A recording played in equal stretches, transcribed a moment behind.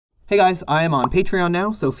Hey guys, I am on Patreon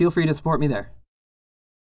now, so feel free to support me there.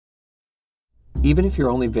 Even if you're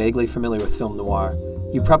only vaguely familiar with film noir,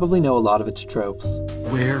 you probably know a lot of its tropes.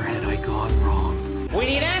 Where had I gone wrong? We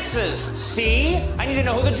need answers, see? I need to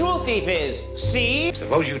know who the jewel thief is, see?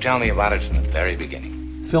 Suppose you tell me about it from the very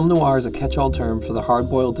beginning. Film noir is a catch-all term for the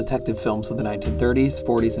hard-boiled detective films of the 1930s,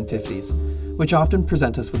 40s, and 50s, which often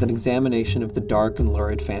present us with an examination of the dark and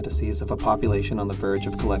lurid fantasies of a population on the verge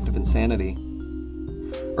of collective insanity.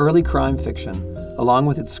 Early crime fiction, along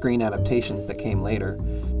with its screen adaptations that came later,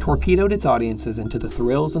 torpedoed its audiences into the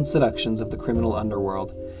thrills and seductions of the criminal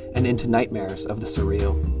underworld and into nightmares of the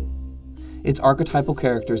surreal. Its archetypal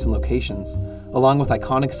characters and locations, along with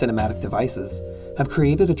iconic cinematic devices, have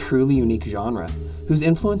created a truly unique genre whose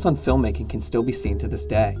influence on filmmaking can still be seen to this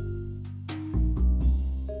day.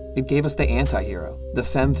 It gave us the anti-hero, the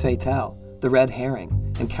femme fatale, the red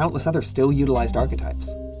herring, and countless other still utilized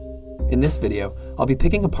archetypes. In this video, I'll be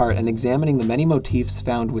picking apart and examining the many motifs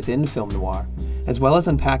found within film noir, as well as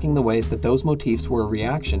unpacking the ways that those motifs were a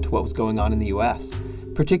reaction to what was going on in the US,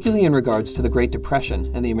 particularly in regards to the Great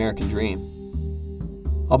Depression and the American Dream.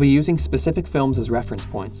 I'll be using specific films as reference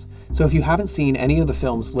points, so if you haven't seen any of the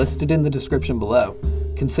films listed in the description below,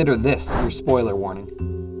 consider this your spoiler warning.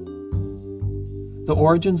 The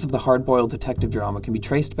origins of the hard-boiled detective drama can be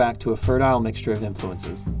traced back to a fertile mixture of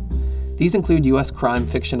influences. These include US crime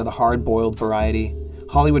fiction of the hard-boiled variety,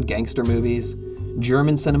 Hollywood gangster movies,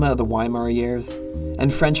 German cinema of the Weimar years,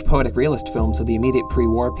 and French poetic realist films of the immediate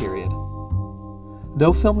pre-war period.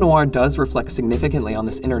 Though film noir does reflect significantly on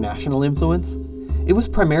this international influence, it was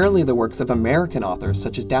primarily the works of American authors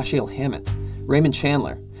such as Dashiell Hammett, Raymond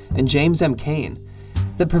Chandler, and James M. Cain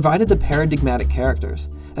that provided the paradigmatic characters,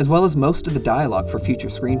 as well as most of the dialogue for future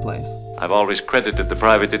screenplays. I've always credited the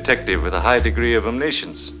private detective with a high degree of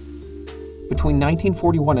omniscience. Between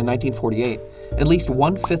 1941 and 1948, at least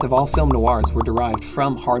 1/5 of all film noirs were derived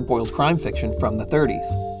from hard-boiled crime fiction from the 30s.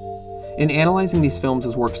 In analyzing these films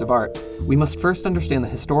as works of art, we must first understand the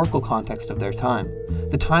historical context of their time,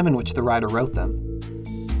 the time in which the writer wrote them.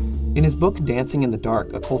 In his book Dancing in the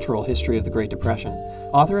Dark, A Cultural History of the Great Depression,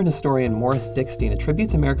 author and historian Morris Dickstein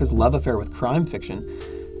attributes America's love affair with crime fiction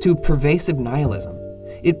to pervasive nihilism.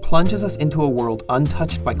 It plunges us into a world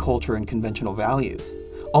untouched by culture and conventional values,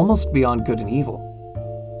 almost beyond good and evil.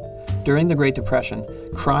 During the Great Depression,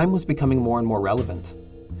 crime was becoming more and more relevant.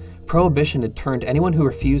 Prohibition had turned anyone who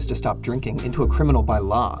refused to stop drinking into a criminal by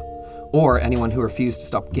law, or anyone who refused to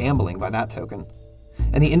stop gambling by that token.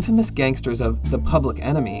 And the infamous gangsters of The Public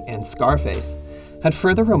Enemy and Scarface had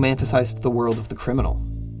further romanticized the world of the criminal.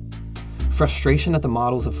 Frustration at the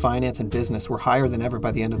models of finance and business were higher than ever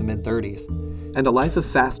by the end of the mid-30s, and a life of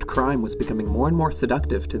fast crime was becoming more and more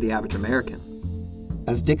seductive to the average American.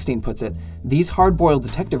 As Dickstein puts it, these hard-boiled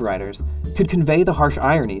detective writers could convey the harsh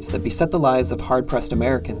ironies that beset the lives of hard-pressed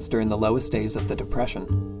Americans during the lowest days of the Depression,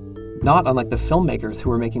 not unlike the filmmakers who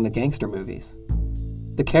were making the gangster movies.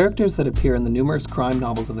 The characters that appear in the numerous crime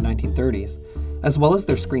novels of the 1930s, as well as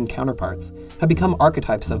their screen counterparts, have become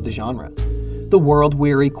archetypes of the genre. The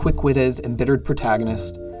world-weary, quick-witted, embittered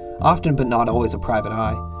protagonist, often but not always a private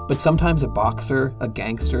eye, but sometimes a boxer, a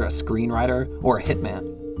gangster, a screenwriter, or a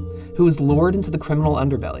hitman, who is lured into the criminal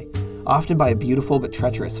underbelly, often by a beautiful but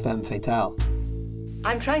treacherous femme fatale.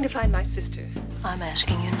 I'm trying to find my sister. I'm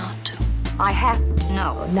asking you not to. I have to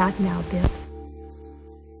know. Not now, Bill.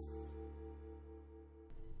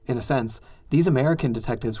 In a sense, these American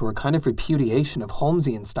detectives were a kind of repudiation of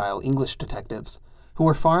Holmesian-style English detectives, who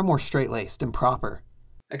were far more straight-laced and proper.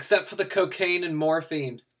 Except for the cocaine and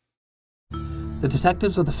morphine. The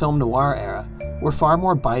detectives of the film noir era were far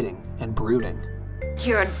more biting and brooding.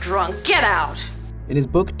 You're drunk. Get out! In his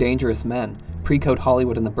book Dangerous Men, Pre-Code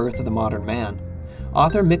Hollywood and the Birth of the Modern Man,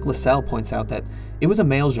 author Mick Lassell points out that it was a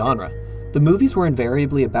male genre. The movies were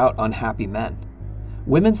invariably about unhappy men.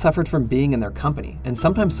 Women suffered from being in their company, and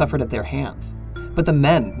sometimes suffered at their hands. But the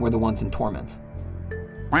men were the ones in torment.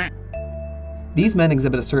 These men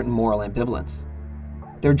exhibit a certain moral ambivalence.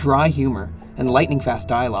 Their dry humor and lightning-fast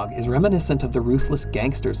dialogue is reminiscent of the ruthless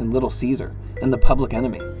gangsters in Little Caesar and The Public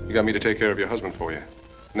Enemy. You got me to take care of your husband for you.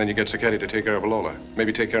 And then you get Zacchetti to take care of Lola.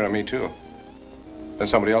 Maybe take care of me, too. Then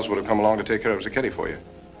somebody else would have come along to take care of Zacchetti for you.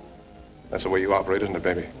 That's the way you operate, isn't it,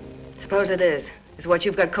 baby? Suppose it is. Is what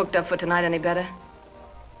you've got cooked up for tonight any better?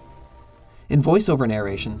 In voiceover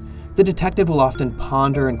narration, the detective will often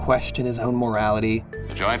ponder and question his own morality.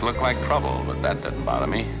 The joint looked like trouble, but that didn't bother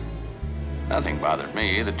me. Nothing bothered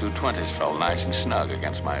me. The 220s felt nice and snug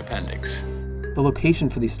against my appendix. The location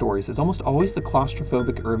for these stories is almost always the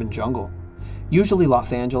claustrophobic urban jungle, usually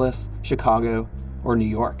Los Angeles, Chicago, or New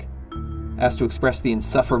York, as to express the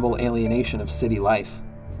insufferable alienation of city life.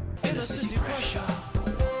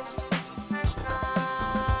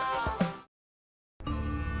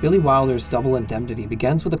 Billy Wilder's double Indemnity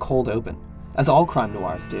begins with a cold open, as all crime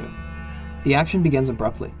noirs do. The action begins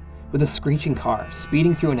abruptly, with a screeching car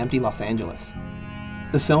speeding through an empty Los Angeles.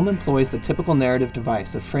 The film employs the typical narrative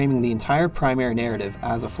device of framing the entire primary narrative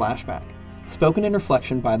as a flashback, spoken in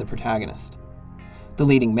reflection by the protagonist. The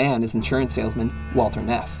leading man is insurance salesman Walter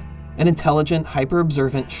Neff, an intelligent,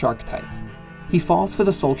 hyper-observant shark type. He falls for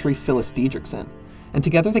the sultry Phyllis Diedrichson, and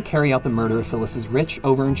together they carry out the murder of Phyllis's rich,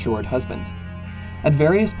 overinsured husband. At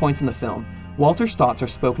various points in the film, Walter's thoughts are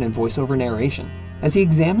spoken in voiceover narration as he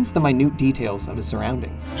examines the minute details of his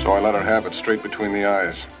surroundings. So I let her have it straight between the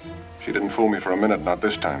eyes. She didn't fool me for a minute, not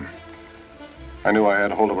this time. I knew I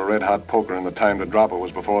had hold of a red-hot poker and the time to drop it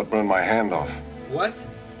was before it burned my hand off. What?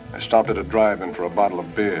 I stopped at a drive-in for a bottle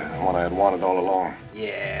of beer, one I had wanted all along.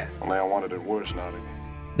 Yeah. Only I wanted it worse now.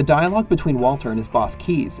 The dialogue between Walter and his boss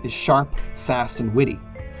Keyes is sharp, fast, and witty.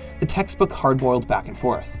 The textbook hard-boiled back and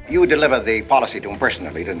forth. You delivered the policy to him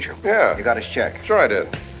personally, didn't you? Yeah. You got his check? Sure I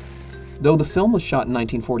did. Though the film was shot in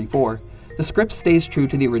 1944, the script stays true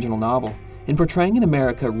to the original novel in portraying an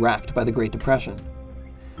America racked by the Great Depression.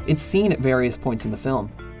 It's seen at various points in the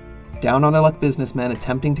film. Down-on-their-luck businessmen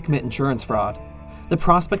attempting to commit insurance fraud, the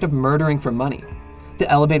prospect of murdering for money, the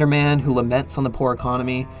elevator man who laments on the poor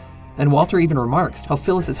economy, and Walter even remarks how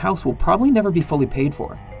Phyllis's house will probably never be fully paid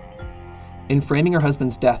for. In framing her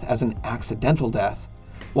husband's death as an accidental death,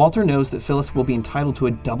 Walter knows that Phyllis will be entitled to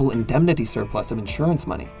a double indemnity surplus of insurance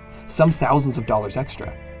money, some thousands of dollars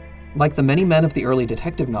extra. Like the many men of the early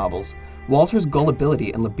detective novels, Walter's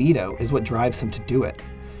gullibility and libido is what drives him to do it,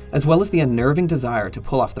 as well as the unnerving desire to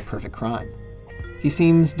pull off the perfect crime. He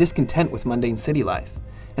seems discontent with mundane city life,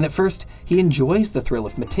 and at first he enjoys the thrill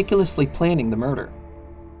of meticulously planning the murder.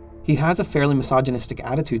 He has a fairly misogynistic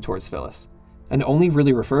attitude towards Phyllis, and only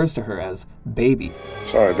really refers to her as baby.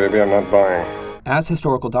 Sorry, baby, I'm not buying. As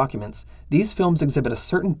historical documents, these films exhibit a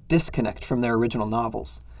certain disconnect from their original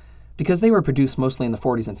novels. Because they were produced mostly in the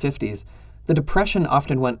 40s and 50s, the Depression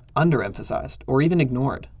often went underemphasized or even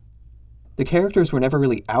ignored. The characters were never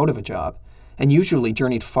really out of a job, and usually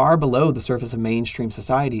journeyed far below the surface of mainstream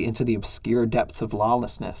society into the obscure depths of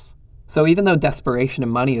lawlessness. So even though desperation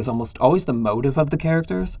and money is almost always the motive of the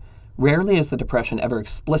characters, rarely is the Depression ever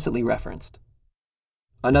explicitly referenced.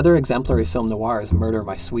 Another exemplary film noir is Murder,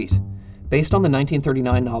 My Sweet, based on the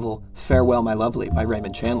 1939 novel Farewell, My Lovely by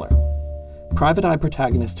Raymond Chandler. Private Eye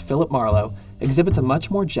protagonist Philip Marlowe exhibits a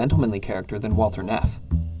much more gentlemanly character than Walter Neff.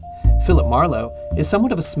 Philip Marlowe is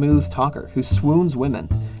somewhat of a smooth talker who swoons women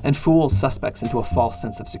and fools suspects into a false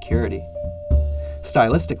sense of security.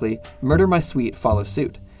 Stylistically, Murder, My Sweet follows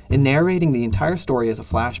suit in narrating the entire story as a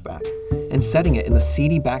flashback and setting it in the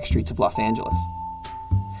seedy backstreets of Los Angeles.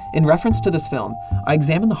 In reference to this film, I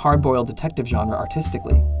examine the hard-boiled detective genre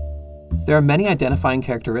artistically. There are many identifying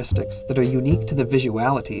characteristics that are unique to the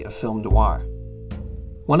visuality of film noir.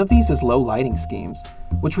 One of these is low lighting schemes,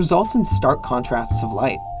 which results in stark contrasts of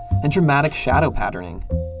light and dramatic shadow patterning.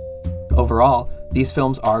 Overall, these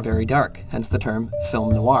films are very dark, hence the term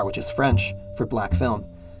film noir, which is French for black film,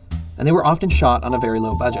 and they were often shot on a very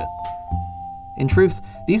low budget. In truth,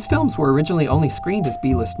 these films were originally only screened as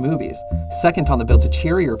B-list movies, second on the bill to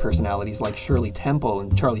cheerier personalities like Shirley Temple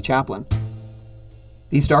and Charlie Chaplin.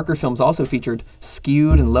 These darker films also featured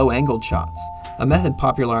skewed and low-angled shots, a method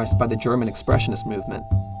popularized by the German expressionist movement.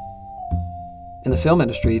 In the film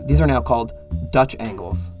industry, these are now called Dutch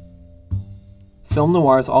angles. Film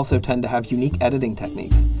noirs also tend to have unique editing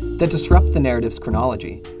techniques that disrupt the narrative's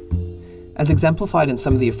chronology. As exemplified in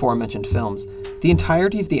some of the aforementioned films, the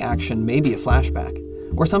entirety of the action may be a flashback,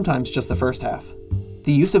 or sometimes just the first half.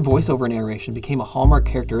 The use of voiceover narration became a hallmark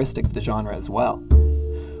characteristic of the genre as well.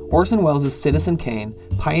 Orson Welles' Citizen Kane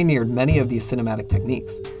pioneered many of these cinematic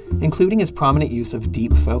techniques, including his prominent use of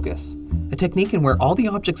deep focus, a technique in where all the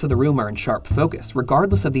objects of the room are in sharp focus,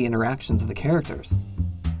 regardless of the interactions of the characters.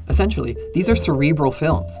 Essentially, these are cerebral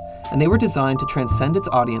films, and they were designed to transcend its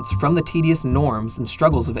audience from the tedious norms and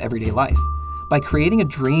struggles of everyday life, by creating a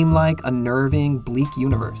dreamlike, unnerving, bleak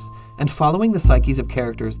universe, and following the psyches of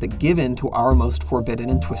characters that give in to our most forbidden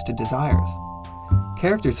and twisted desires.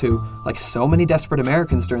 Characters who, like so many desperate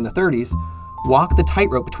Americans during the 30s, walk the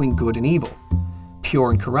tightrope between good and evil,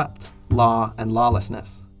 pure and corrupt, law and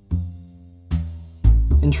lawlessness.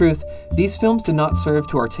 In truth, these films did not serve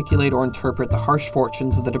to articulate or interpret the harsh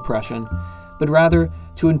fortunes of the Depression, but rather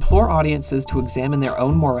to implore audiences to examine their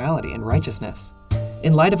own morality and righteousness,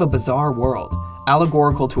 in light of a bizarre world,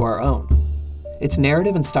 allegorical to our own. Its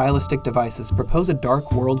narrative and stylistic devices propose a dark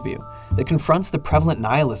worldview that confronts the prevalent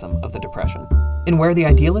nihilism of the Depression, and where the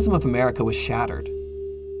idealism of America was shattered.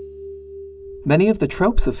 Many of the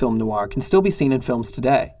tropes of film noir can still be seen in films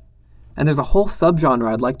today. And there's a whole subgenre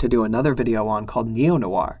I'd like to do another video on called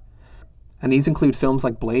neo-noir. And these include films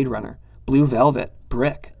like Blade Runner, Blue Velvet,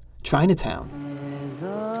 Brick, Chinatown.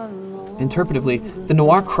 Interpretively, the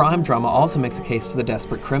noir crime drama also makes a case for the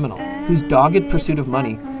desperate criminal, whose dogged pursuit of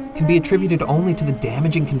money can be attributed only to the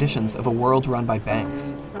damaging conditions of a world run by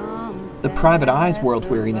banks. The Private Eye's world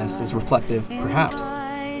weariness is reflective, perhaps,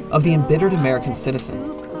 of the embittered American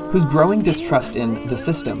citizen, whose growing distrust in the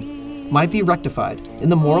system might be rectified in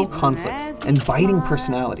the moral conflicts and biting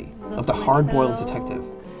personality of the hard-boiled detective.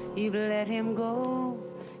 You've let him go,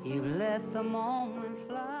 you've let the moments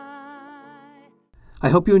fly. I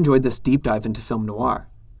hope you enjoyed this deep dive into film noir.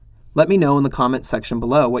 Let me know in the comment section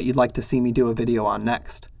below what you'd like to see me do a video on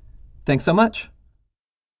next. Thanks so much!